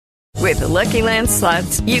With the Lucky Land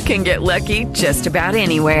Slots, you can get lucky just about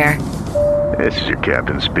anywhere. This is your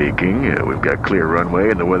captain speaking. We've got clear runway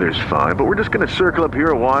and the weather's fine, but we're just going to circle up here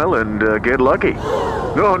a while and get lucky.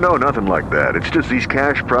 No, nothing like that. It's just these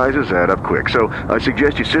cash prizes add up quick. So I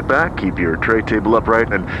suggest you sit back, keep your tray table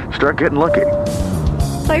upright, and start getting lucky.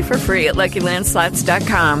 Play for free at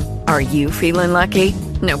LuckyLandSlots.com. Are you feeling lucky?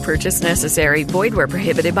 No purchase necessary. Void where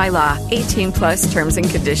prohibited by law. 18 plus terms and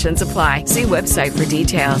conditions apply. See website for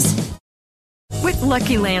details. With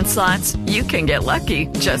Lucky Land Slots, you can get lucky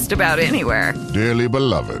just about anywhere. Dearly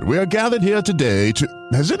beloved, we are gathered here today to...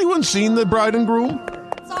 Has anyone seen the bride and groom?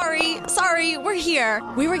 Sorry, we're here.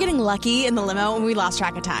 We were getting lucky in the limo and we lost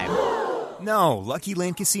track of time. No, Lucky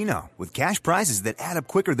Land Casino, with cash prizes that add up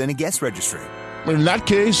quicker than a guest registry. In that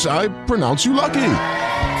case, I pronounce you lucky.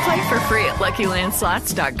 Play for free at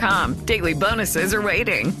LuckyLandSlots.com. Daily bonuses are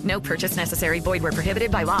waiting. No purchase necessary. Void where prohibited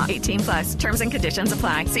by law. 18 plus. Terms and conditions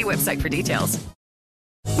apply. See website for details.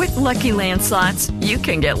 With Lucky Land Slots, you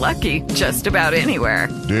can get lucky just about anywhere.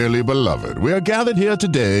 Dearly beloved, we are gathered here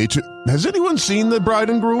today to... Has anyone seen the bride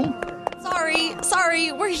and groom?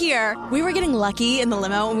 Sorry, we're here. We were getting lucky in the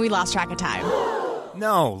limo and we lost track of time.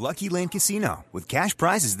 No, Lucky Land Casino, with cash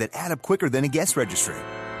prizes that add up quicker than a guest registry.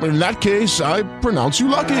 In that case, I pronounce you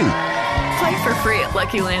lucky. Play for free at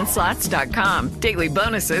LuckyLandSlots.com. Daily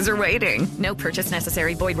bonuses are waiting. No purchase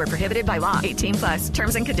necessary. Void where prohibited by law. 18 plus.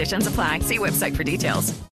 Terms and conditions apply. See website for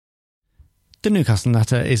details. The Newcastle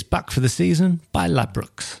Natter is back for the season by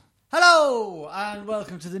Ladbrokes. Hello and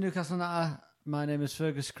welcome to the Newcastle Natter. My name is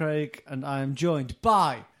Fergus Craig and I am joined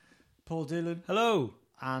by Paul Dillon. Hello.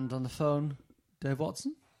 And on the phone, Dave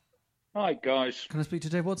Watson. Hi, guys. Can I speak to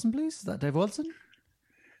Dave Watson, please? Is that Dave Watson?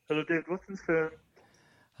 Hello, Dave Watson, sir.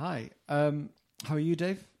 Hi. How are you,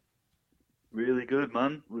 Dave? Really good,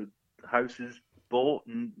 man. The house is bought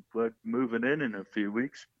and we're moving in a few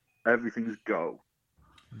weeks. Everything's go.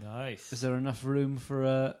 Nice. Is there enough room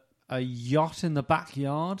for a yacht in the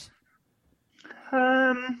backyard?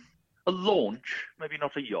 A launch, maybe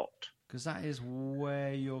not a yacht. Because that is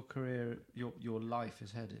where your career, your life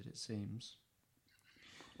is headed, it seems.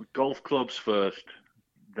 Golf clubs first,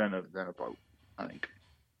 then a boat, I think.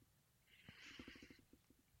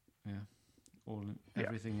 Yeah,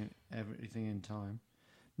 everything in time.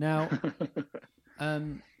 Now,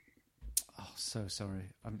 so sorry.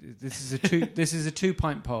 This is a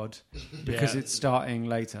 2-pint pod because it's starting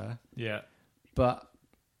later. Yeah, but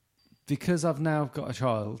because I've now got a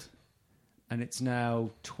child, and it's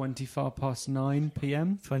now 9:20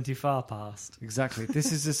 p.m. 20 far past. Exactly.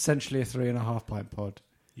 This is essentially a 3.5-pint pod.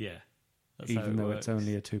 Yeah, even though it's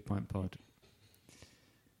only a 2-pint pod.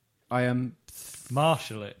 I am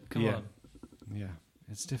marshal it. Come on. Yeah,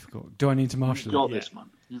 it's difficult. Do I need to marshal it? You've got this, man.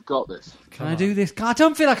 You've got this. Can I do this? I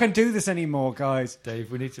don't feel like I can do this anymore, guys. Dave,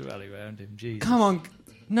 we need to rally around him. Jesus. Come on.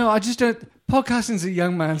 No, I just don't. Podcasting's a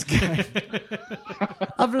young man's game.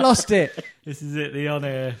 I've lost it. This is it, the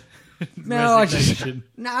on-air No, resignation.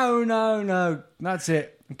 No. That's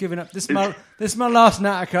it. I'm giving up. This is my last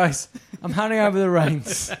natter, guys. I'm handing over the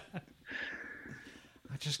reins.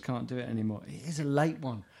 I just can't do it anymore. It is a late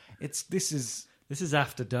one. This is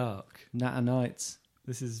after dark. Natter nights.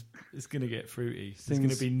 It's going to get fruity. There's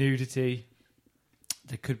going to be nudity.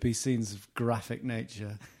 There could be scenes of graphic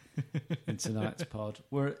nature in tonight's pod.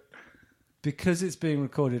 Because it's being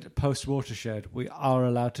recorded post Watershed, we are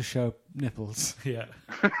allowed to show nipples. Yeah.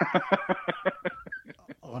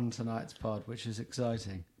 On tonight's pod, which is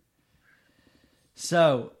exciting.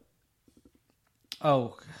 So, I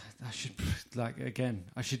should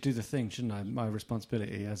I should do the thing, shouldn't I? My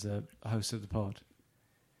responsibility as a host of the pod.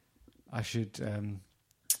 I should.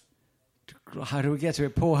 How do we get to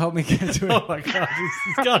it? Paul, help me get to it. Oh my God,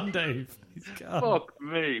 he's gone, Dave. He's gone. Fuck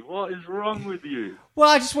me. What is wrong with you? Well,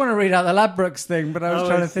 I just want to read out the Ladbrokes thing, but I was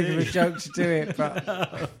trying to think of a joke to do it. But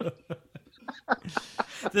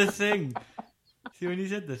The thing. See, when you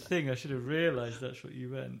said the thing, I should have realised that's what you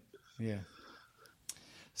meant. Yeah.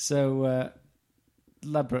 So,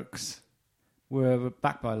 Ladbrokes. We're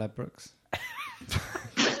backed by Ladbrokes.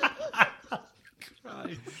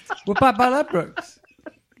 We're backed by Ladbrokes.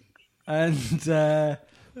 And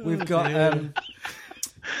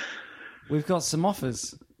we've got some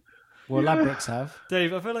offers. Well, Ladbrokes have.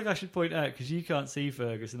 Dave, I feel like I should point out, because you can't see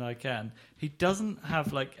Fergus and I can, he doesn't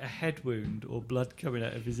have like a head wound or blood coming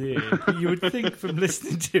out of his ear. You would think from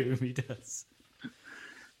listening to him he does.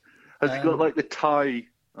 Has he got like the tie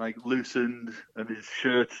loosened and his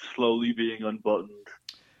shirt slowly being unbuttoned?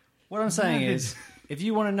 What I'm saying is, if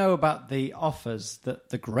you want to know about the offers,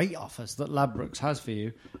 the great offers that Ladbrokes has for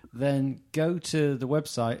you, then go to the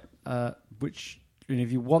website, which And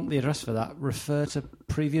if you want the address for that, refer to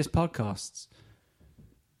previous podcasts.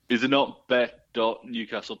 Is it not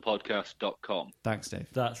bet.newcastlepodcast.com? Thanks, Dave.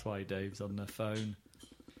 That's why Dave's on the phone.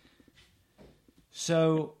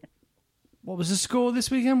 So, what was the score this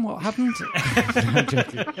weekend? What happened?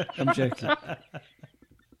 I'm joking.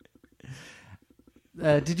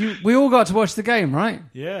 We all got to watch the game, right?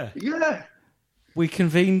 Yeah. Yeah. We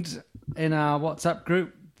convened in our WhatsApp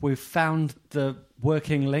group. We found the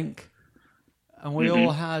working link, and we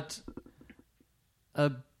all had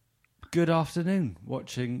a good afternoon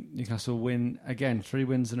watching Newcastle win again. 3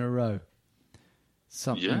 wins in a row.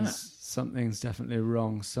 Something's definitely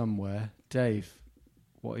wrong somewhere. Dave,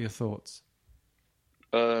 what are your thoughts?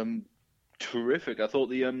 Terrific. I thought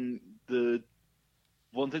the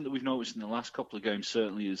one thing that we've noticed in the last couple of games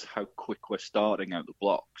certainly is how quick we're starting out the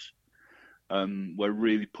blocks. We're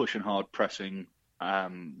really pushing hard, pressing,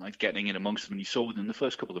 like getting in amongst them. And you saw within the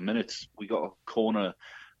first couple of minutes, we got a corner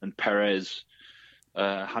and Perez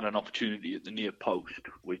had an opportunity at the near post,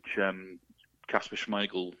 which Kasper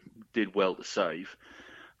Schmeichel did well to save.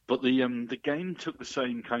 But the game took the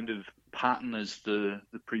same kind of pattern as the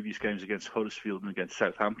previous games against Huddersfield and against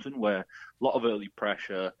Southampton, where a lot of early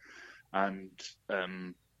pressure and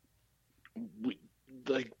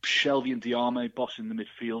like Shelvey and Diame bossing the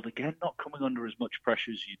midfield, again, not coming under as much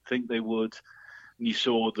pressure as you'd think they would. And you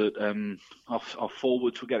saw that our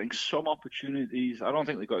forwards were getting some opportunities. I don't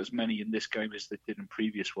think they got as many in this game as they did in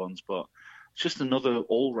previous ones, but it's just another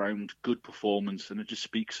all-round good performance, and it just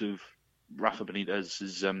speaks of Rafa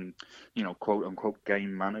Benitez's, quote-unquote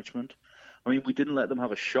game management. I mean, we didn't let them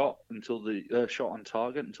have a shot until the shot on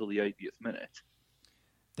target until the 80th minute.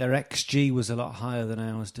 Their XG was a lot higher than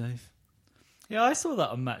ours, Dave. Yeah, I saw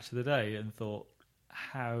that on Match of the Day and thought,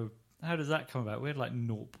 how does that come about? We had like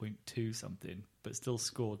 0.2 something, but still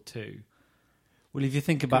scored 2. Well, if you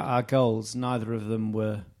think about our goals, neither of them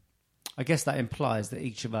were... I guess that implies that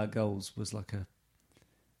each of our goals was like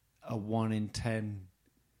a 1 in 10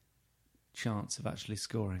 chance of actually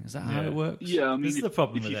scoring. Is that how it works? Yeah, I mean, this is the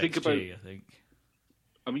problem with you XG, think about, I think.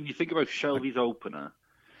 I mean, you think about Shelvey's opener.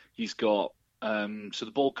 He's got so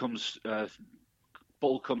the ball comes to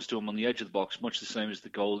him on the edge of the box, much the same as the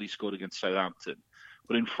goal he scored against Southampton.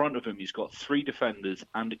 But in front of him, he's got 3 defenders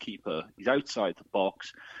and a keeper. He's outside the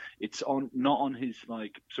box. It's not on his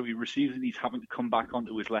so he receives it. He's having to come back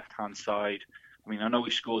onto his left-hand side. I mean, I know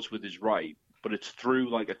he scores with his right, but it's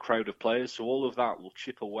through like a crowd of players. So all of that will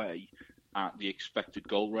chip away at the expected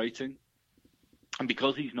goal rating. And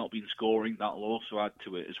because he's not been scoring, that'll also add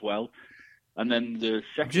to it as well. And then the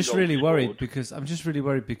second I'm just really worried because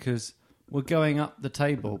we're going up the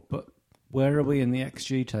table, but where are we in the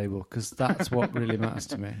XG table? Because that's what really matters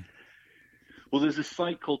to me. Well, there's a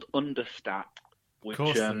site called Understat, which of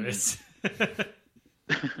course there is.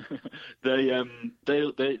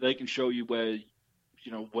 they can show you where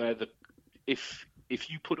if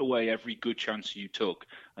you put away every good chance you took,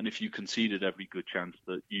 and if you conceded every good chance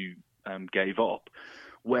that you gave up,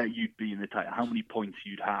 where you'd be in the title, how many points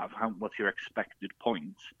you'd have, what's your expected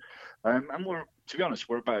points, and to be honest,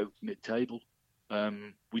 we're about mid-table.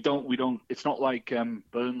 We don't. It's not like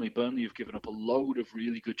Burnley. Burnley have given up a load of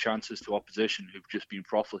really good chances to opposition who've just been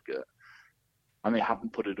profligate, and they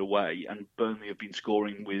haven't put it away. And Burnley have been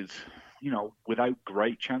scoring without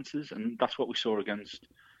great chances, and that's what we saw against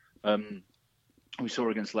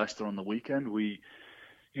Leicester on the weekend.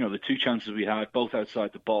 The 2 chances we had, both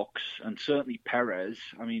outside the box, and certainly Perez.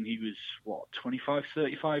 I mean, he was 25,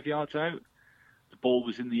 35 yards out. The ball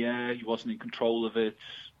was in the air. He wasn't in control of it.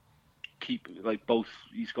 He's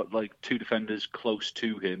got 2 defenders close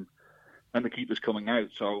to him, and the keeper's coming out.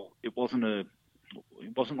 So it wasn't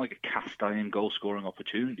like a cast iron goal scoring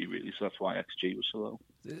opportunity really. So that's why XG was so low.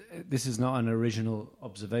 This is not an original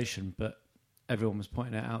observation, but everyone was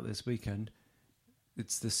pointing it out this weekend.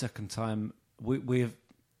 It's the second time we have.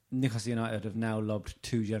 Newcastle United have now lobbed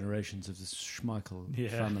 2 generations of the Schmeichel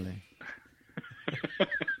family.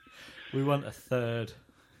 We want a third.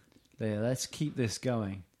 Yeah, let's keep this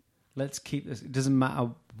going. Let's keep this. It doesn't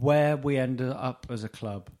matter where we end up as a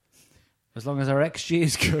club, as long as our XG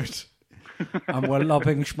is good and we're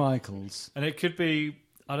lobbing Schmeichels. And it could be.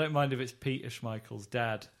 I don't mind if it's Peter Schmeichel's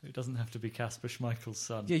dad. It doesn't have to be Kasper Schmeichel's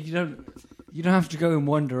son. Yeah, you don't have to go in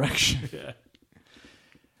one direction. Yeah.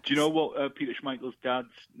 Do you know what Peter Schmeichel's dad's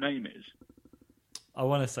name is? I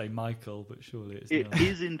want to say Michael, but surely it's not. It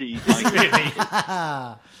is indeed Michael. Really?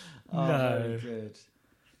 No. Very good.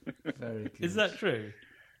 Very good. Is that true?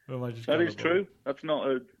 Or am I just that is true. That's not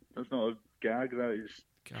a gag. That is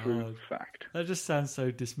true fact. That just sounds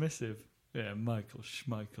so dismissive. Yeah, Michael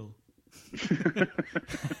Schmeichel.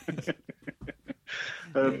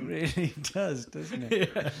 It really does, doesn't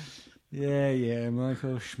it? Yeah,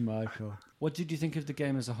 Michael Schmeichel. What did you think of the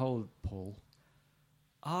game as a whole, Paul?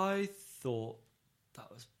 I thought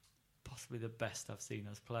that was possibly the best I've seen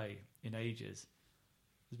us play in ages.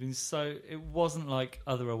 It wasn't like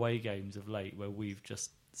other away games of late where we've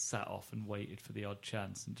just sat off and waited for the odd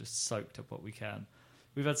chance and just soaked up what we can.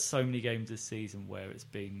 We've had so many games this season where it's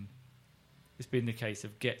been the case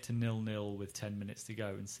of get to 0-0 with 10 minutes to go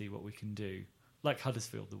and see what we can do, like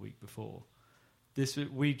Huddersfield the week before.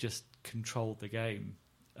 We just controlled the game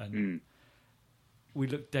and we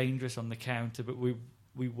looked dangerous on the counter, but we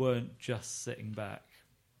weren't just sitting back.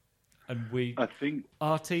 And I think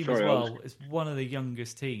our team is one of the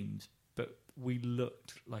youngest teams, but we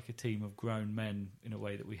looked like a team of grown men in a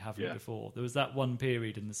way that we haven't before. There was that one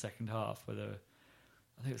period in the second half where I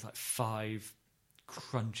think it was like 5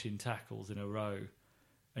 crunching tackles in a row,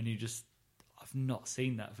 and I've not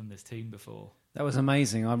seen that from this team before. That was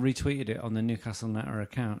amazing. I retweeted it on the Newcastle Natter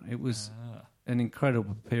account. It was an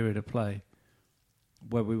incredible period of play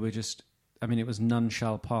where we were it was none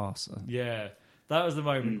shall pass. Yeah, that was the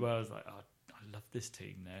moment where I was like, oh, I love this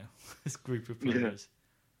team now, this group of players.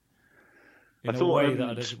 In a way that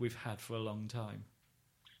I don't think we've had for a long time.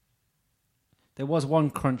 There was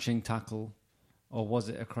one crunching tackle, or was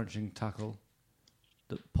it a crunching tackle,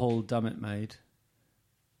 that Paul Dummett made.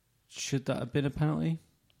 Should that have been a penalty?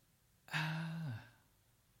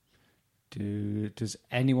 Does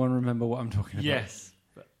anyone remember what I'm talking about? Yes.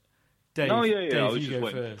 But Dave, Dave, I was you just go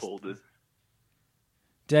waiting first. for Paul to...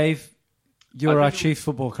 Dave, you're our chief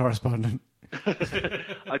football correspondent.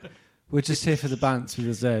 We're just here for the bants with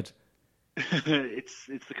a Z. It's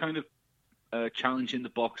the kind of challenge in the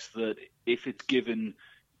box that if it's given,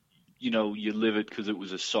 you're livid because it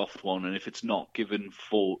was a soft one, and if it's not given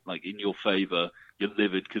in your favour, you're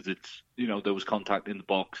livid because it's there was contact in the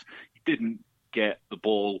box. You didn't get the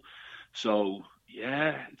ball, so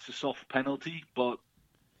it's a soft penalty. But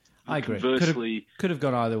I agree. Conversely, could have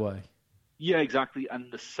gone either way. Yeah, exactly,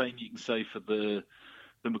 and the same you can say for the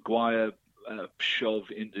Maguire shove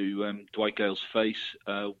into Dwight Gale's face.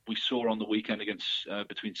 We saw on the weekend against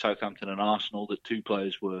between Southampton and Arsenal that 2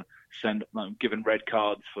 players were given red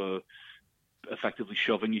cards for effectively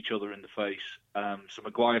shoving each other in the face. So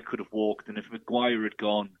Maguire could have walked, and if Maguire had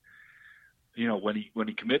gone, when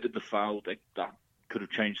he committed the foul, that could have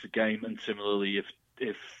changed the game. And similarly,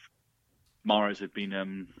 if Mahrez had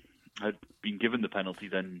been given the penalty,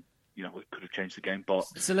 then it could have changed the game. But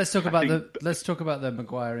so let's talk about the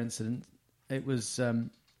Maguire incident. It was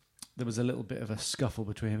there was a little bit of a scuffle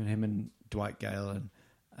between him and Dwight Gale,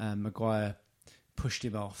 and Maguire pushed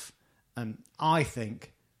him off. And I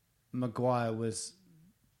think Maguire was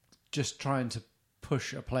just trying to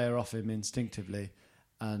push a player off him instinctively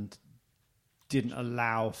and didn't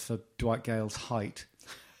allow for Dwight Gale's height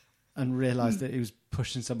and realised that he was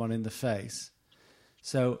pushing someone in the face.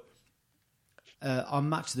 So on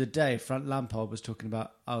Match of the Day, Frank Lampard was talking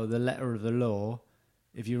about, the letter of the law.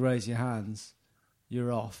 If you raise your hands,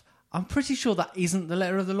 you're off. I'm pretty sure that isn't the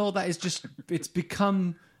letter of the law. That is just, it's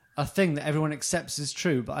become a thing that everyone accepts as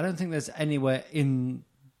true, but I don't think there's anywhere in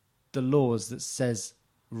the laws that says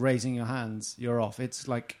raising your hands, you're off. It's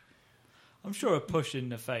like... I'm sure a push in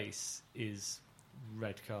the face is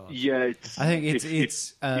red card. Yeah, I think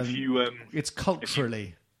it's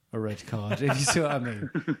culturally a red card, if you see what I mean.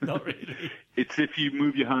 Not really. It's if you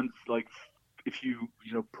move your hands, like if you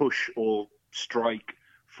push or strike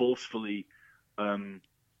forcefully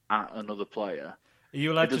at another player. Are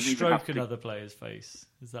you allowed to stroke another player's face?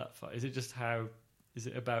 Is that fine? Is it just is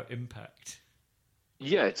it about impact?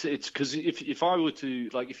 Yeah, it's because if you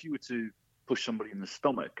were to push somebody in the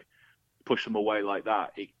stomach, push them away like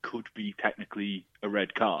that, it could be technically a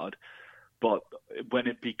red card. But when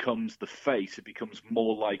it becomes the face, it becomes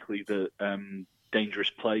more likely that dangerous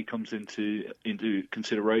play comes into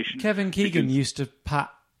consideration. Kevin Keegan used to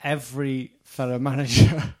pat every fellow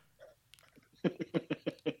manager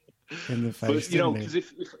in the face. But, because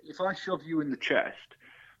if I shove you in the chest,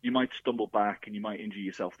 you might stumble back and you might injure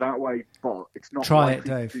yourself that way. But it's not. Try it,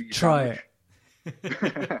 Dave. Try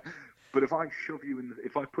it. But if I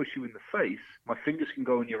if I push you in the face, my fingers can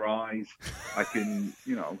go in your eyes. I can,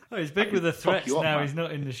 Oh, he's big with the threats now. He's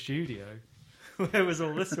not in the studio. Where was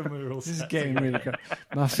all this when we were all? This is getting really good.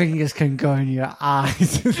 My fingers can go in your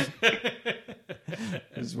eyes.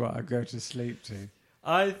 Is what I go to sleep to.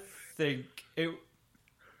 I think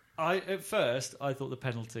at first I thought the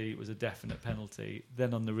penalty was a definite penalty.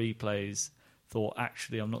 Then on the replays, thought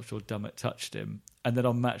actually I'm not sure Dummett touched him. And then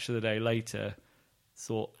on Match of the Day later,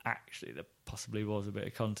 thought actually there possibly was a bit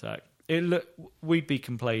of contact. We'd be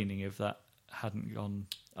complaining if that hadn't gone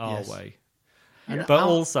our way. But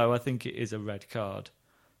also, I think it is a red card.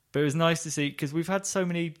 But it was nice to see, because we've had so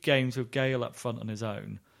many games with Gale up front on his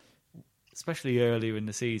own, especially earlier in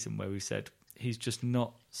the season, where we said he's just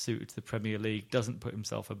not suited to the Premier League, doesn't put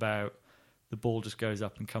himself about, the ball just goes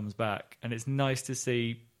up and comes back. And it's nice to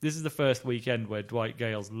see, this is the first weekend where Dwight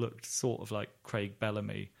Gale's looked sort of like Craig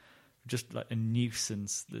Bellamy, just like a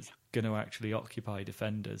nuisance that's going to actually occupy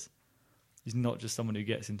defenders. He's not just someone who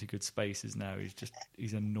gets into good spaces now,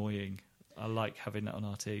 he's annoying. I like having that on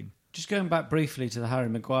our team. Just going back briefly to the Harry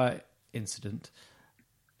Maguire incident,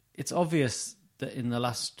 it's obvious that in the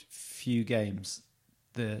last few games,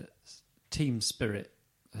 the team spirit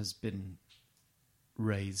has been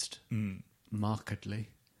raised markedly.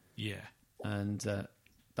 Yeah. And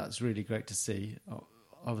that's really great to see.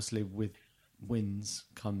 Obviously, with wins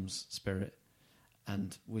comes spirit.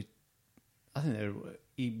 And I think there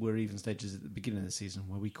were even stages at the beginning of the season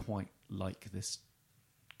where we quite like this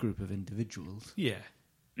group of individuals. Yeah.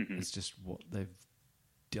 Mm-hmm. It's just what they've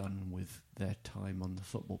done with their time on the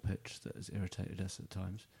football pitch that has irritated us at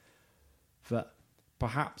times. But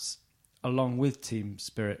perhaps along with team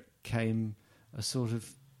spirit came a sort of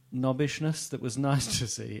knobbishness that was nice to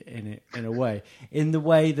see in a way. In the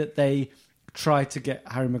way that they tried to get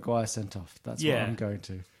Harry Maguire sent off. That's what I'm going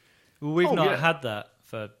to. Well, we've not had that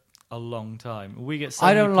for a long time. We get so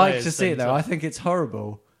I many don't like players to see it, sent though. off. I think it's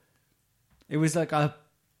horrible. It was like a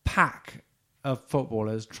pack of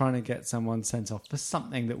footballers trying to get someone sent off for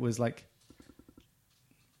something that was like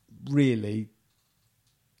really...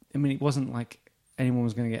 I mean, it wasn't like anyone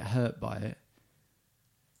was going to get hurt by it.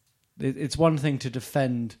 It's one thing to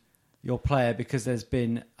defend your player because there's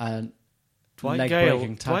been a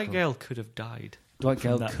leg-breaking tackle. Dwight Gale could have died. Dwight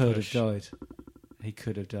Gale could have died. He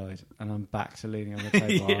could have died. And I'm back to leaning on the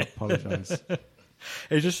table. I apologise.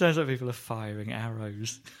 It just sounds like people are firing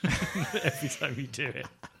arrows every time you do it.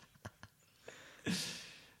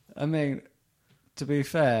 I mean, to be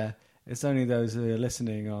fair, it's only those who are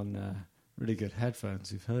listening on really good headphones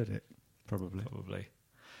who've heard it, probably.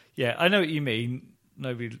 Yeah, I know what you mean.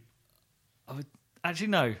 Actually,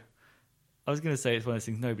 no. I was going to say it's one of those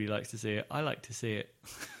things nobody likes to see it. I like to see it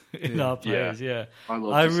in our players, yeah.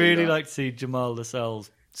 I really like to see Jamal Lascelles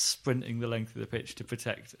sprinting the length of the pitch to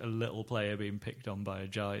protect a little player being picked on by a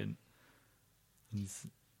giant. And do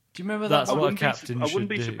you remember that? That's what a captain should do. I wouldn't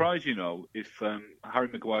be surprised, if Harry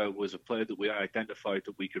Maguire was a player that we identified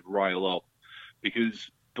that we could rile up.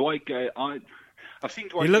 Because Dwight Gale, I've seen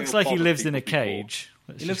Dwight Gale. He looks like he lives in a before. cage.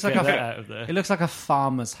 He looks like out of there. He looks like a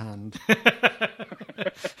farmer's hand.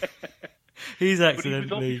 He's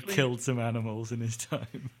accidentally killed some animals in his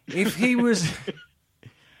time. If he was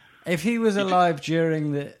alive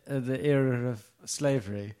during the era of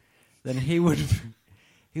slavery, then he would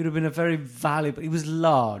have been a very valuable. He was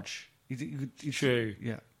large. True.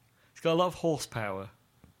 Yeah. He's got a lot of horsepower.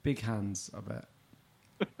 Big hands, I bet.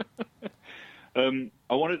 I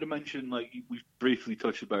wanted to mention, we briefly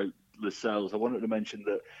touched about Lascelles. I wanted to mention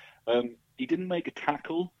that he didn't make a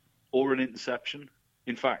tackle or an interception.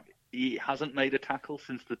 In fact, he hasn't made a tackle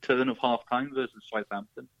since the turn of half-time versus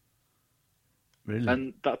Southampton. Really?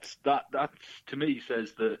 And that's to me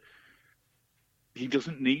says that he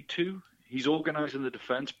doesn't need to. He's organising the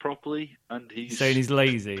defence properly, and he's saying he's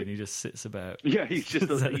lazy and he just sits about. Yeah, he's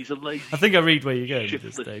a lazy. I think I read where you're going with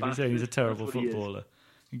this, shiftless Dave. He's saying he's a terrible That's what he is. footballer.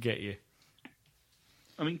 I get you.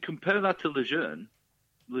 I mean, compare that to Lejeune.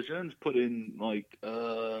 Lejeune's put in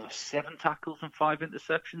 7 tackles and 5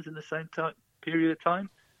 interceptions in the same period of time.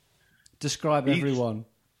 Describe everyone.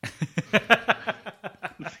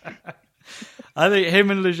 I think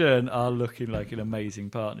him and Lejeune are looking like an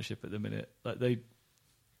amazing partnership at the minute. Like they're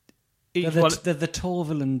the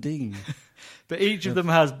Torval and Dean. But each of them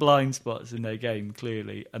has blind spots in their game,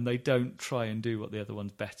 clearly, and they don't try and do what the other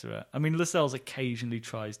one's better at. I mean, Lascelles occasionally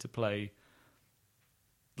tries to play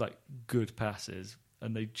good passes,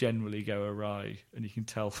 and they generally go awry, and you can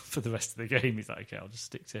tell for the rest of the game he's like, okay, I'll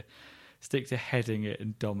just stick to heading it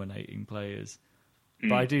and dominating players.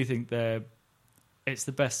 But I do think it's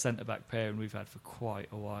the best centre-back pairing we've had for quite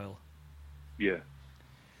a while. Yeah.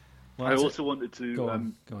 Well, I also wanted to go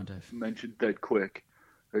on, Dave. mention dead quick.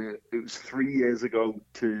 It was 3 years ago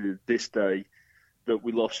to this day that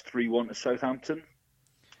we lost 3-1 to Southampton.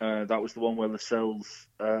 That was the one where Lascelles,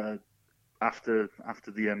 after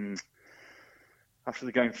the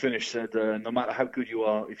game finished, said, no matter how good you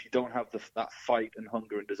are, if you don't have that fight and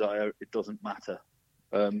hunger and desire, it doesn't matter.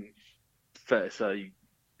 Fair to say,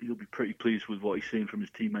 he'll be pretty pleased with what he's seen from his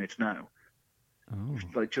teammates now.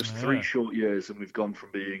 Oh. Just 3 short years, and we've gone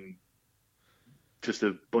from being just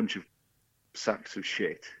a bunch of sacks of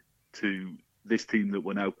shit to this team that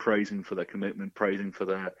we're now praising for their commitment, praising for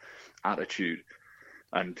their attitude.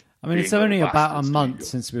 And I mean, it's being only little about a bastards, month too.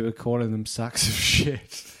 since we were calling them sacks of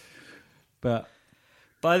shit. But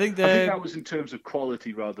I think that was in terms of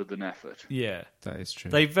quality rather than effort. Yeah, that is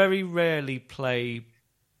true. they very rarely play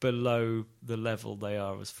below the level they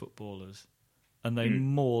are as footballers, and they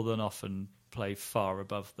more than often play far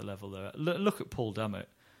above the level they're at. Look at Paul Dummett.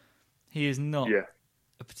 He is not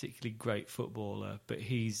a particularly great footballer, but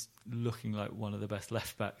he's looking like one of the best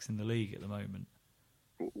left backs in the league at the moment.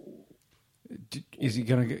 Is he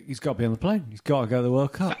going to? He's got to be on the plane. He's got to go to the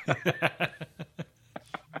World Cup. That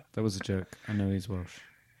was a joke. I know he's Welsh.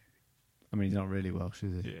 I mean, he's not really Welsh,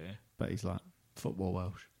 is he? Yeah, But he's like football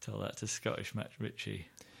Welsh. tell that to Scottish Matt Ritchie.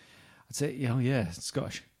 I'd say,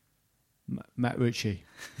 Scottish. Matt Ritchie.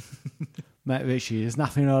 Matt Ritchie. There's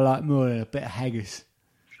nothing I like more than a bit of haggis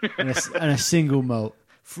and a single malt.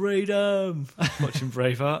 Freedom! Watching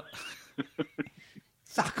Braveheart.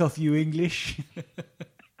 Fuck off, you English.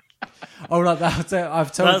 Oh, like that.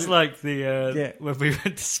 I've told. That's like the when we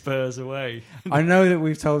went to Spurs away. I know that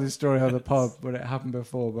we've told this story on the pod when it happened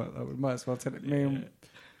before, but we might as well tell it.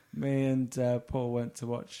 Me and Paul went to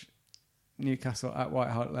watch Newcastle at White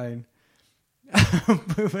Hart Lane.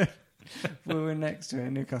 we were next to a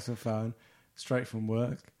Newcastle fan, straight from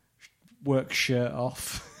work shirt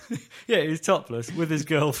off. Yeah, he was topless with his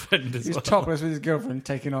girlfriend as well. He was topless with his girlfriend,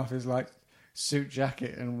 taking off his suit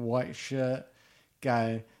jacket and white shirt,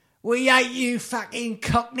 going, "We hate you, fucking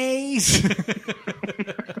cockneys."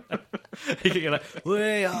 You're like,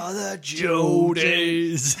 "We are the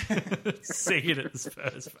Geordies," singing at the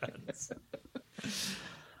Spurs fans.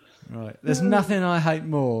 Right, there's nothing I hate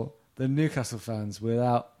more than Newcastle fans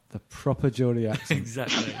without the proper Geordie accent.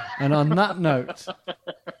 Exactly. And on that note,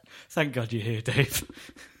 thank God you're here, Dave.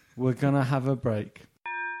 We're gonna have a break.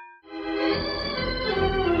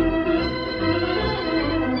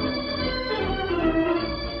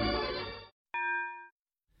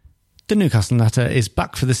 The Newcastle Natter is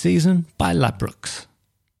back for the season by Ladbrokes.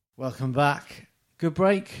 Welcome back. Good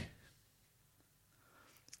break.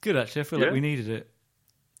 Good, actually. I feel like we needed it.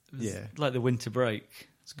 It was like the winter break.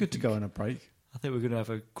 It's good to go on a break. I think we're going to have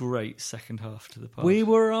a great second half to the pod. We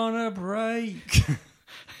were on a break.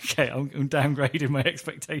 Okay, I'm downgrading my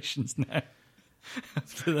expectations now.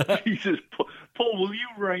 After that. Jesus, Paul, will you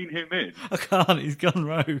rein him in? I can't, he's gone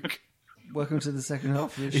rogue. Welcome to the second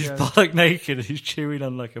half of the He's show. bollock naked and he's chewing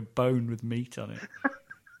on like a bone with meat on it.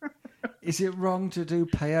 Is it wrong to do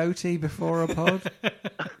peyote before a pod?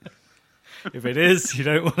 If it is, you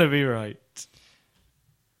don't want to be right.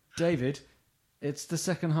 David, it's the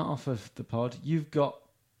second half of the pod. You've got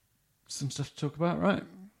some stuff to talk about, right?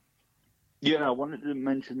 Yeah, I wanted to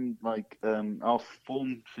mention our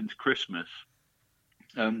form since Christmas.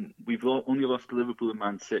 We've only lost to Liverpool and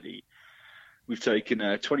Man City. We've taken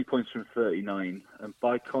 20 points from 39, and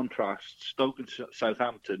by contrast, Stoke and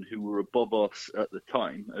Southampton, who were above us at the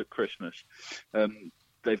time at Christmas,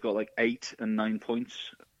 they've got 8 and 9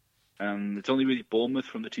 points. It's only really Bournemouth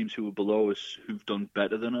from the teams who were below us who've done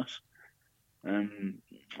better than us.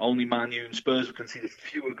 Only Man U and Spurs have conceded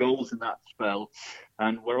fewer goals in that spell,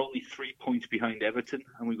 and we're only 3 points behind Everton,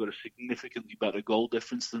 and we've got a significantly better goal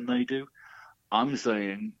difference than they do. I'm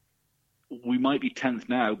saying we might be 10th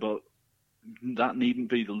now, but that needn't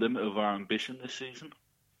be the limit of our ambition this season.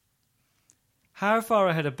 How far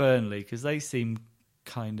ahead of Burnley? Because they seem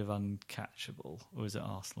kind of uncatchable. Or is it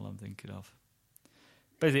Arsenal I'm thinking of?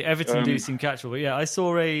 Basically, Everton do seem catchable. But yeah, I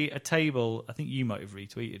saw a table, I think you might have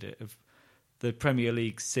retweeted it, of the Premier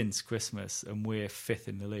League since Christmas, and we're 5th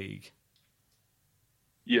in the league.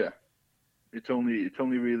 Yeah. It's only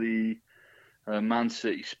really Man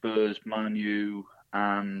City, Spurs, Man U,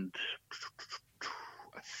 and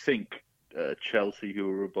I think Chelsea, who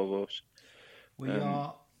are above us. We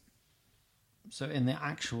are... So in the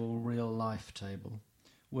actual real-life table,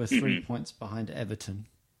 we're 3 points behind Everton.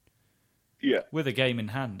 Yeah. With a game in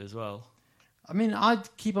hand as well. I mean, I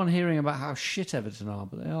keep on hearing about how shit Everton are,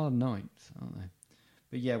 but they are 9th, aren't they?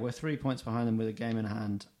 But yeah, we're 3 points behind them with a game in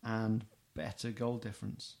hand and better goal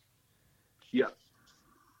difference. Yeah.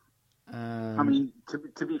 I mean,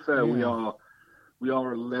 to be fair, we are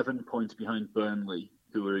 11 points behind Burnley,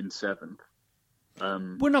 who are in 7th.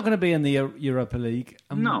 We're not going to be in the Europa League.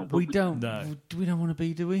 No, we don't. No. We don't want to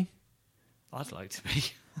be, do we? I'd like to be.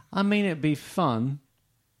 I mean, it'd be fun.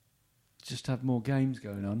 Just have more games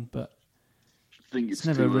going on, but I think it's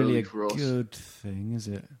never really a for us. good thing, is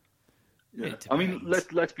it? Yeah. I mean,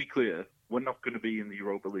 let's be clear. We're not going to be in the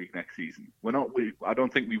Europa League next season. We're not. I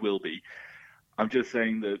don't think we will be. I'm just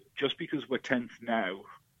saying that just because we're 10th now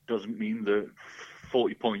doesn't mean that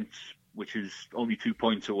 40 points, which is only 2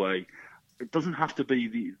 points away, it doesn't have to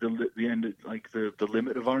be the end, like the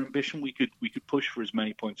limit of our ambition. We could push for as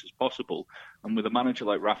many points as possible. And with a manager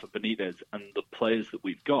like Rafa Benitez and the players that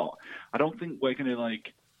we've got, I don't think we're going to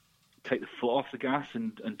take the foot off the gas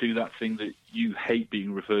and do that thing that you hate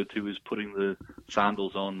being referred to as putting the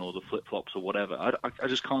sandals on or the flip-flops or whatever. I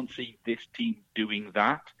just can't see this team doing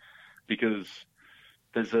that, because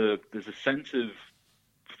there's a sense of,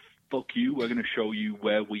 fuck you, we're going to show you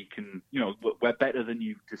where we can, we're better than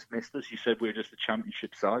you dismissed us. You said we're just a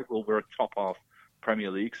championship side. Well, we're a top half Premier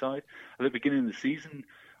League side. At the beginning of the season,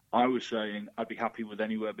 I was saying I'd be happy with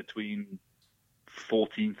anywhere between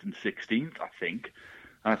 14th and 16th, I think.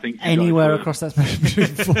 I think anywhere across that spectrum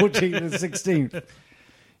between 14th and 16th.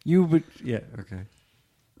 You would, yeah, okay.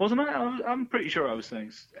 Wasn't I? I'm pretty sure I was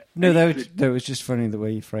saying. No, that was just funny the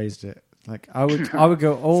way you phrased it. Like I would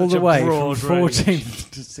go all the way from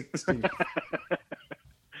 14th to 16th.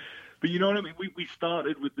 But you know what I mean? We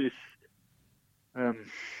started with this,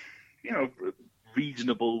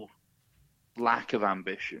 reasonable lack of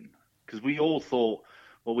ambition, because we all thought,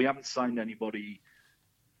 well, we haven't signed anybody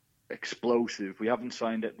explosive. We haven't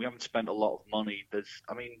signed it. We haven't spent a lot of money.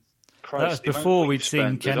 Christ, that was before we'd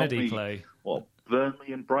seen Kennedy play. What,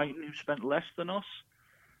 Burnley and Brighton, who spent less than us?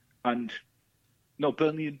 And no,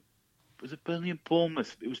 was it Burnley and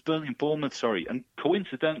Bournemouth? It was Burnley and Bournemouth, sorry. And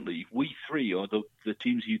coincidentally, we three are the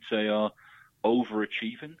teams you'd say are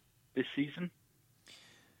overachieving this season,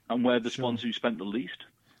 and we're the ones who spent the least.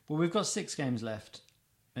 Well, we've got 6 games left,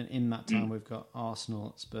 and in that time we've got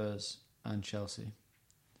Arsenal, Spurs and Chelsea.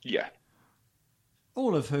 Yeah.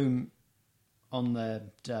 All of whom, on their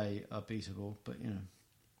day, are beatable, but,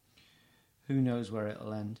 who knows where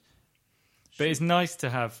it'll end. But it's nice to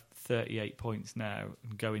have 38 points now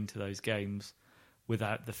and go into those games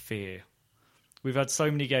without the fear. We've had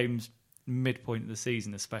so many games midpoint of the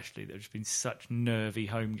season, especially, that have just been such nervy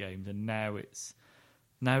home games, and now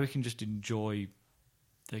we can just enjoy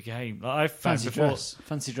the game. Like I found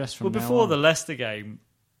fancy dress from before the Leicester game,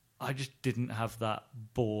 I just didn't have that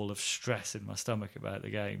ball of stress in my stomach about the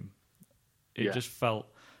game. It just felt,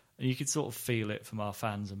 and you could sort of feel it from our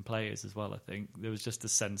fans and players as well, I think. There was just a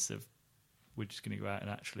sense of, we're just going to go out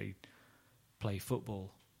and actually play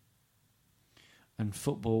football. And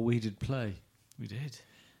football we did play. We did.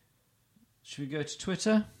 Should we go to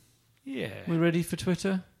Twitter? Yeah. We ready for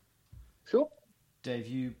Twitter? Sure. Dave,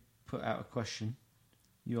 you put out a question.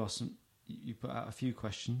 You put out a few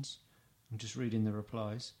questions. I'm just reading the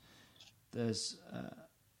replies. There's,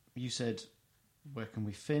 you said, where can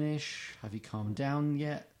we finish? Have you calmed down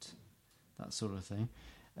yet? That sort of thing.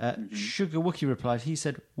 Sugar Wookie replied, he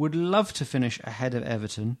said, would love to finish ahead of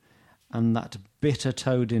Everton and that bitter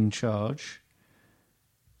toad in charge.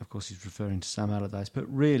 Of course, he's referring to Sam Allardyce,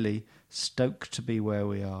 but really stoked to be where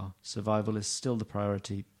we are. Survival is still the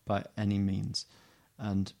priority by any means.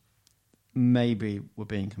 And maybe we're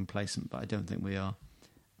being complacent, but I don't think we are.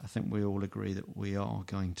 I think we all agree that we are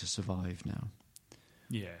going to survive now.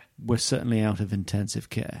 Yeah. We're certainly out of intensive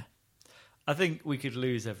care. I think we could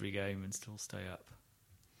lose every game and still stay up.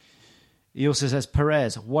 He also says,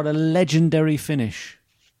 Perez, what a legendary finish.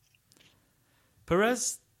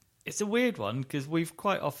 Perez, it's a weird one because we've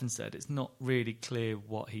quite often said it's not really clear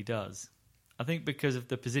what he does. I think because of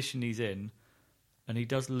the position he's in, and he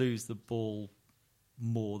does lose the ball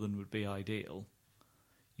more than would be ideal,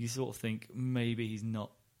 you sort of think maybe he's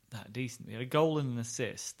not that decent. He had a goal and an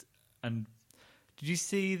assist. And did you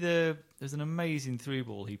see there's an amazing through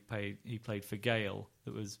ball he played for Gale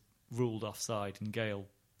that was ruled offside, and Gale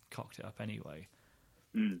cocked it up anyway.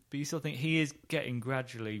 But you still think he is getting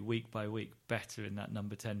gradually, week by week, better in that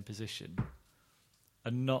number 10 position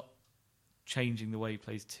and not changing the way he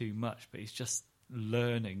plays too much, but he's just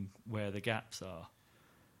learning where the gaps are.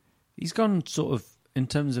 He's gone sort of, in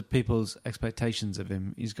terms of people's expectations of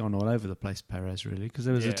him, he's gone all over the place, Perez, really, because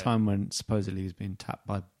there was a time when supposedly he was being tapped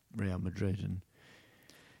by Real Madrid. And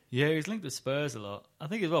yeah, he was linked with Spurs a lot. I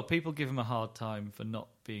think as well, people give him a hard time for not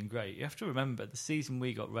being great. You have to remember, the season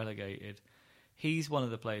we got relegated, he's one of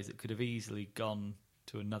the players that could have easily gone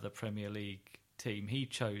to another Premier League team. He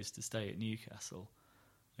chose to stay at Newcastle.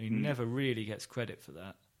 And he never really gets credit for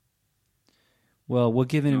that. Well, we're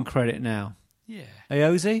giving him credit now. Yeah. Hey,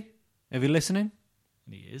 Ozzy, are you listening?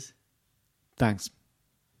 And he is. Thanks.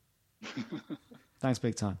 Thanks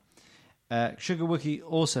big time. Sugar Wookie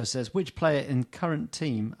also says, which player in current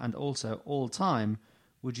team and also all time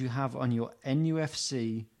would you have on your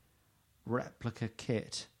NUFC replica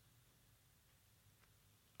kit?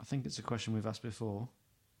 I think it's a question we've asked before.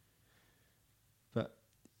 But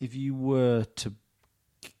if you were to...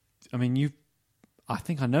 I mean, I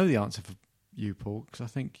think I know the answer for you, Paul, because I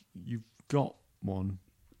think you've got one.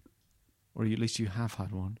 or at least you have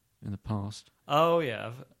had one in the past. Oh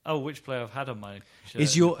yeah. Which player I've had on my shirt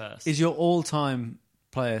Is in the past? your all-time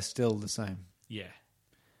player still the same? Yeah.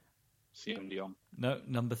 CM Dion. No,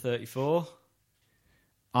 number 34.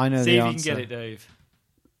 I know See the if answer. you can get it, Dave.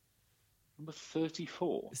 Number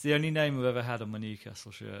 34. It's the only name I've ever had on my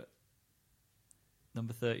Newcastle shirt.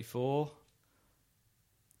 Number 34.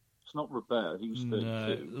 It's not Robert. He was 32.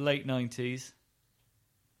 No, late 90s.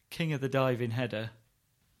 King of the diving header.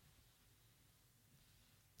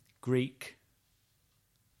 Greek.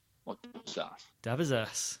 What was that?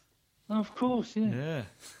 Dabazas. Oh, of course, yeah. Yeah.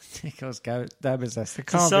 Nikos Dabizas.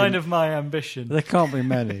 It's a sign of my ambition. There can't be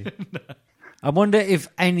many. I wonder if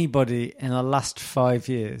anybody in the last 5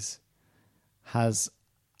 years has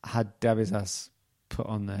had Dabizas put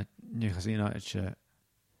on their Newcastle United shirt.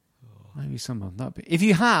 Maybe someone. If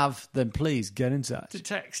you have, then please get in touch. To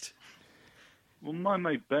text. Well, my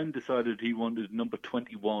mate Ben decided he wanted number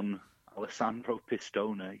 21, Alessandro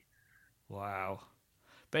Pistone. Wow.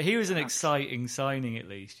 But he was an exciting signing, at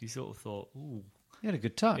least. You sort of thought, ooh, He had a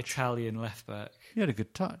good touch. Italian left back. He had a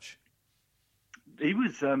good touch. He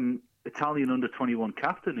was Italian under-21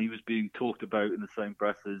 captain. He was being talked about in the same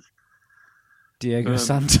breath as Diego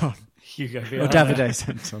Santon. Hugo Or Viana. Davide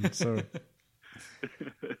Santon, sorry.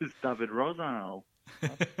 as David Rosal.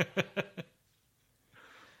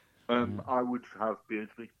 I would have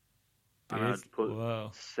Beardsley. And I'd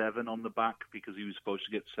put 7 on the back because he was supposed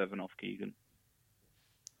to get 7 off Keegan.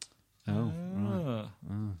 Oh, right.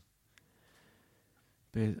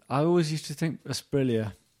 But I always used to think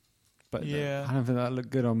Asprilla, but Yeah. I don't think that looked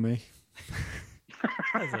good on me.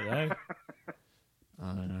 I don't know.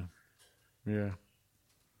 I don't know. Yeah.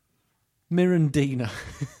 Mirandina.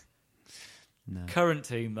 No. Current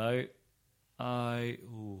team, though, it's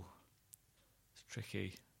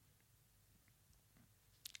tricky.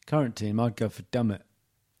 Current team, I'd go for Dummett.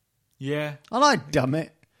 Yeah. I like Dummett.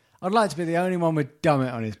 I'd like to be the only one with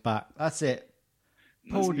Dummett on his back. That's it.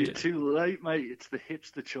 Must be too late, mate. It's the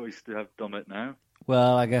hipster choice to have Dummett now.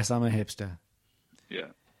 Well, I guess I'm a hipster. Yeah.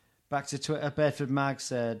 Back to Twitter, Bedford Mag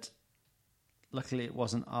said, luckily it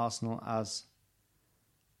wasn't Arsenal as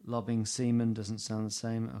lobbing seaman doesn't sound the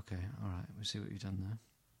same. Okay, all right, we'll see what you've done there.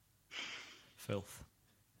 Filth.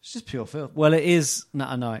 It's just pure filth. Well, it is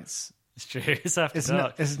Natter Nights. It's true. It's after It's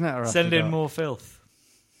dark. Natter After Send in Dark. more filth.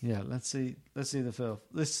 Yeah, let's see the filth.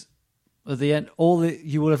 This at the end,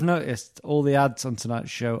 you will have noticed all the ads on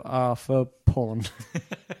tonight's show are for porn.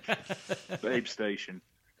 Babe Station.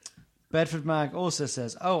 Bedford Mag also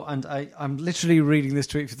says, oh, and I'm literally reading this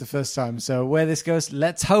tweet for the first time, so where this goes,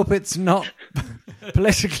 let's hope it's not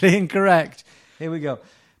politically incorrect. Here we go.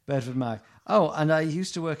 Bedford Mag. Oh, and I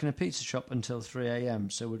used to work in a pizza shop until 3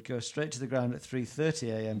 a.m, so would go straight to the ground at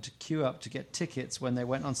 3:30 a.m. to queue up to get tickets when they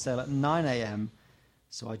went on sale at 9 a.m,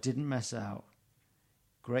 so I didn't miss out.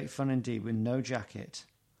 Great fun indeed, with no jacket.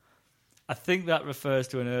 I think that refers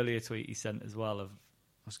to an earlier tweet he sent as well. I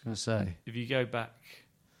was going to say. If you go back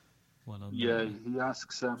one on Yeah, there. he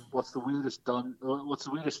asks, what's the weirdest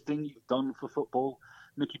thing you've done for football?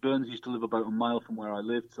 Nicky Burns used to live about a mile from where I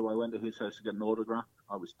lived, so I went to his house to get an autograph.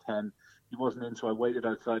 I was 10. He wasn't in, so I waited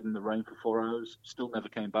outside in the rain for 4 hours. Still never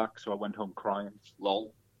came back, so I went home crying.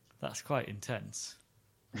 Lol. That's quite intense.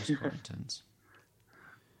 It's quite intense.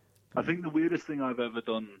 I think the weirdest thing I've ever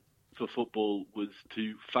done for football was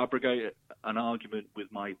to fabricate an argument with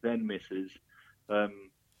my then missus,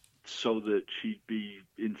 so that she'd be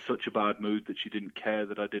in such a bad mood that she didn't care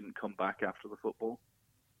that I didn't come back after the football.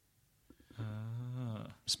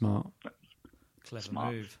 Smart. Clever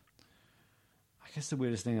Smart. move. I guess the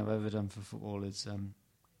weirdest thing I've ever done for football is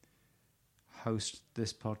host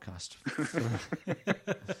this podcast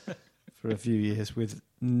for a few years with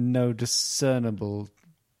no discernible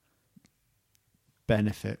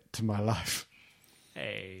benefit to my life.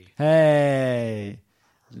 Hey. Hey!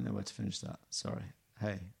 I didn't know where to finish that. Sorry.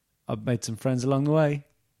 Hey. I've made some friends along the way.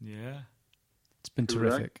 Yeah. It's been Hooray.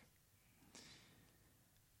 terrific.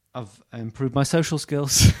 I've improved my social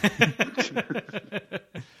skills.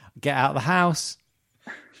 Get out of the house.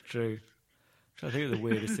 It's true. I think the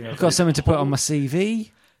weirdest thing I've got something to put on my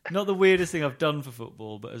CV. Not the weirdest thing I've done for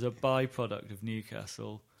football, but as a byproduct of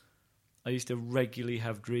Newcastle, I used to regularly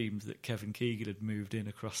have dreams that Kevin Keegan had moved in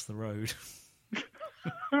across the road.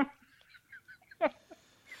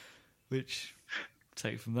 Which,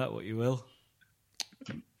 take from that what you will.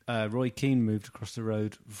 Roy Keane moved across the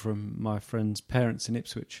road from my friend's parents in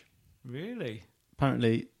Ipswich. Really?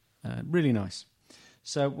 Apparently, really nice.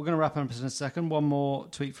 So we're going to wrap up in a second. One more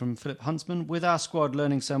tweet from Philip Huntsman. With our squad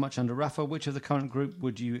learning so much under Rafa, which of the current group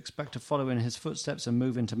would you expect to follow in his footsteps and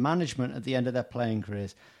move into management at the end of their playing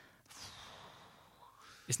careers?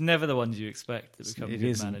 It's never the ones you expect that become It good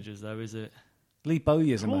isn't. managers, though, is it? Lee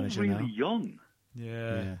Bowyer's a They're all manager really now. young.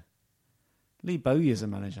 Yeah. Lee Bowyer's a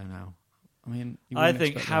manager now. I mean, you I wouldn't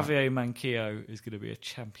think expect that. Javier Manquillo is going to be a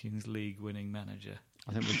Champions League winning manager.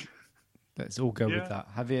 I think let's all go with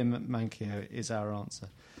that. Javier Manquillo is our answer.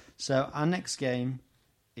 So our next game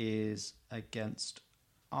is against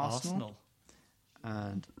Arsenal.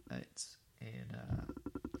 And it's in...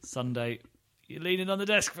 Sunday. You're leaning on the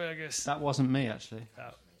desk, Fergus. that wasn't me, actually.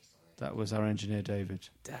 Oh, That was our engineer, David.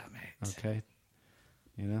 damn it. Okay.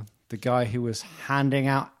 You know, the guy who was handing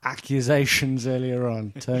out accusations earlier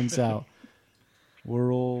on. Turns out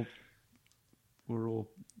we're all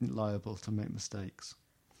liable to make mistakes.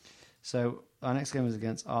 So our next game is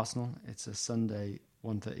against Arsenal. It's a Sunday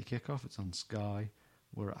 1:30 kickoff. It's on Sky.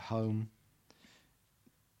 We're at home.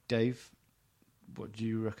 Dave, what do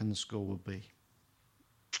you reckon the score will be?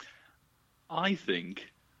 I think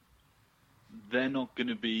they're not going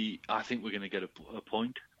to be... I think we're going to get a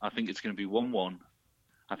point. I think it's going to be 1-1.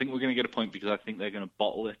 I think we're going to get a point because I think they're going to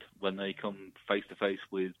bottle it when they come face-to-face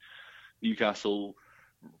with Newcastle,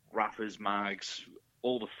 Raffers, Mags,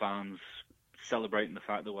 all the fans celebrating the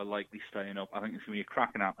fact that we're likely staying up. I think it's going to be a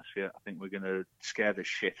cracking atmosphere. I think we're going to scare the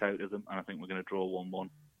shit out of them, and I think we're going to draw 1-1.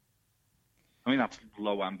 I mean, that's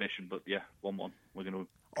low ambition, but yeah, 1-1. We're going to...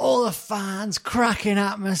 All the fans, cracking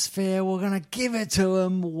atmosphere. We're going to give it to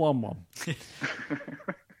them 1-1.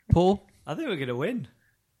 Paul? I think we're going to win.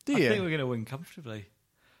 Do I you? think we're going to win comfortably.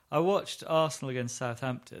 I watched Arsenal against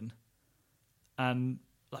Southampton, and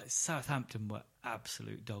Southampton were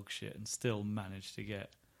absolute dog shit and still managed to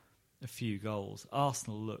get a few goals.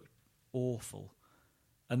 Arsenal looked awful,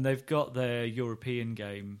 and they've got their European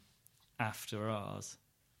game after ours,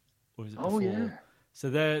 or is it before? Oh, yeah. So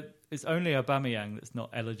it's only Aubameyang that's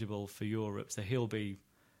not eligible for Europe, so he'll be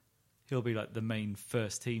like the main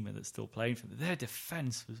first teamer that's still playing for them. Their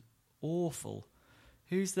defence was awful.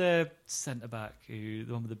 Who's their centre back? The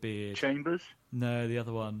one with the beard? Chambers? No, the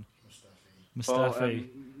other one. Mustafi.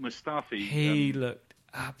 Mustafi. He looked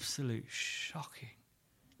absolute shocking.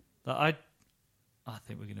 I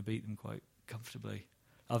think we're going to beat them quite comfortably.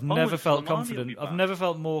 I've never felt confident. I've never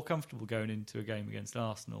felt more comfortable going into a game against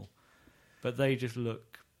Arsenal, but they just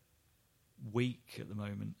look weak at the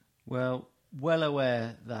moment. Well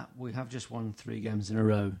aware that we have just won 3 games in a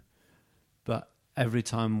row, but every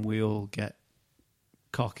time we all get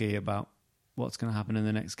cocky about what's going to happen in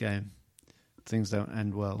the next game, things don't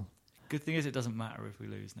end well. Good thing is it doesn't matter if we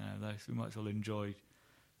lose now, though, so we might as well enjoy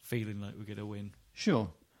feeling like we're going to win. Sure,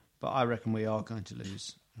 but I reckon we are going to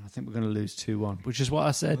lose. I think we're going to lose 2-1, which is what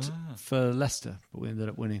I said for Leicester, but we ended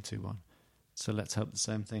up winning 2-1. So let's hope the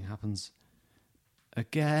same thing happens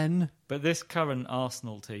again. But this current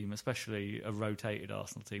Arsenal team, especially a rotated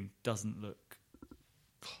Arsenal team, doesn't look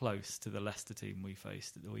close to the Leicester team we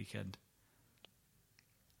faced at the weekend.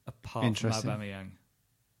 Apart from Aubameyang.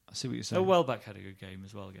 I see what you're saying. Welbeck had a good game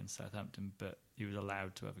as well against Southampton, but he was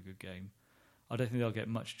allowed to have a good game. I don't think they'll get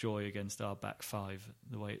much joy against our back 5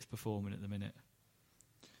 the way it's performing at the minute.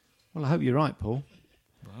 Well, I hope you're right, Paul.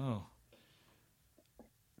 Wow.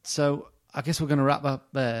 So I guess we're going to wrap up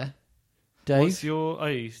there. Dave? What's your...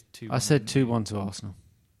 2-1. I said 2-1 to Arsenal.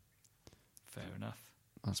 Fair enough.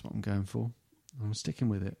 That's what I'm going for. I'm sticking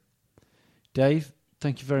with it. Dave,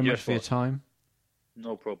 thank you very much for your time.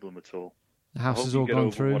 No problem at all. The house I hope has you all get gone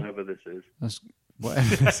over through. whatever this is. That's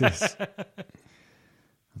whatever this is. I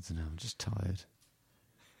don't know. I'm just tired.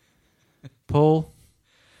 Paul,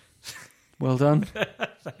 well done.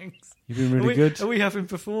 Thanks. You've been really good. Are we having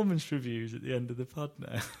performance reviews at the end of the pod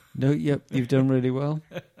now? No, yep, you've done really well.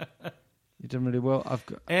 You've done really well. I've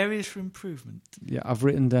got areas for improvement. Yeah, I've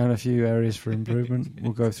written down a few areas for improvement.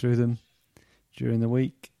 We'll go through them during the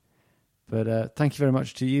week. But thank you very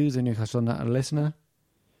much to you, the Newcastle United listener.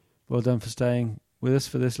 Well done for staying with us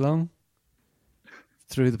for this long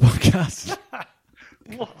through the podcast.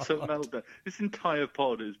 What a meltdown. This entire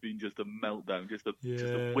pod has been just a meltdown, just a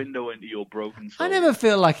window into your broken soul. I never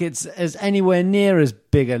feel like it's as anywhere near as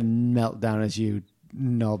big a meltdown as you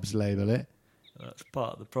knobs label it. That's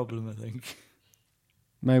part of the problem, I think.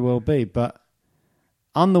 May well be, but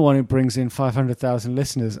I'm the one who brings in 500,000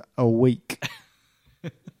 listeners a week.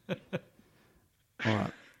 All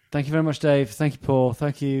right. Thank you very much, Dave. Thank you, Paul.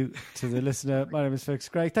 Thank you to the listener. My name is Fergus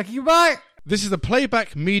Craig. Thank you. Goodbye. This is a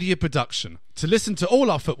Playback Media production. To listen to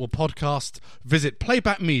all our football podcasts, visit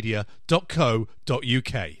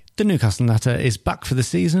playbackmedia.co.uk. The Newcastle Natter is back for the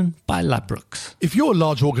season by Ladbrokes. If you're a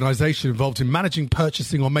large organisation involved in managing,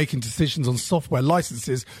 purchasing or making decisions on software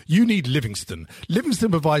licences, you need Livingston.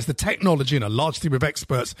 Livingston provides the technology and a large team of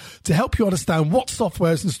experts to help you understand what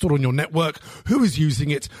software is installed on your network, who is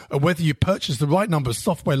using it, and whether you purchase the right number of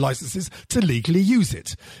software licences to legally use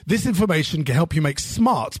it. This information can help you make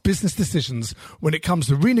smart business decisions when it comes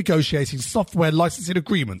to renegotiating software licensing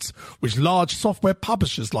agreements with large software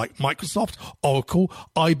publishers like Microsoft, Oracle,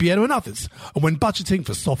 IBM and others, and when budgeting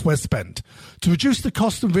for software spend. To reduce the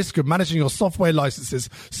cost and risk of managing your software licenses,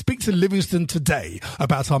 speak to Livingston today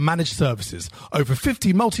about our managed services. Over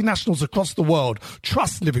 50 multinationals across the world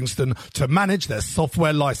trust Livingston to manage their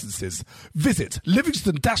software licenses. Visit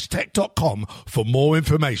livingston-tech.com for more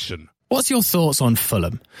information. What's your thoughts on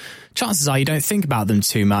Fulham? Chances are you don't think about them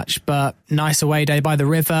too much, but nice away day by the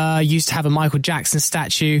river, used to have a Michael Jackson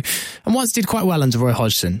statue, and once did quite well under Roy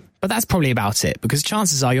Hodgson. But that's probably about it, because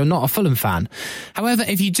chances are you're not a Fulham fan. However,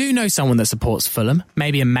 if you do know someone that supports Fulham,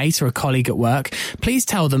 maybe a mate or a colleague at work, please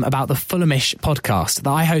tell them about the Fulhamish podcast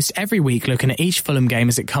that I host every week, looking at each Fulham game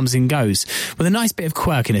as it comes and goes, with a nice bit of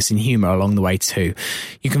quirkiness and humour along the way too.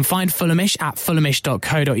 You can find Fulhamish at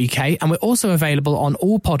fulhamish.co.uk, and we're also available on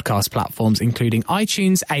all podcast platforms, including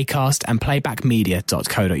iTunes, Acast and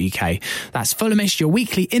playbackmedia.co.uk. That's Fulhamish, your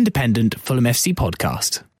weekly independent Fulham FC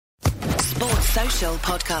podcast. Sports Social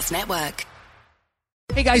Podcast Network.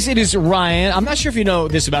 Hey guys, it is Ryan. I'm not sure if you know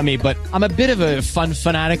this about me, but I'm a bit of a fun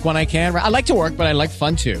fanatic when I can. I like to work, but I like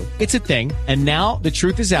fun too. It's a thing. And now the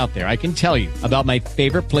truth is out there. I can tell you about my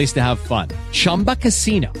favorite place to have fun. Chumba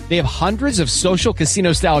Casino. They have hundreds of social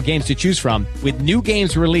casino style games to choose from with new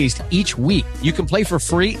games released each week. You can play for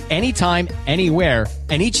free anytime, anywhere.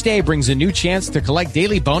 And each day brings a new chance to collect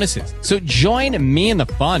daily bonuses. So join me in the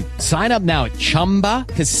fun. Sign up now at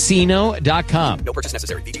ChumbaCasino.com. No purchase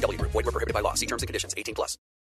necessary. VGW. Void where prohibited by law. See terms and conditions. 18+.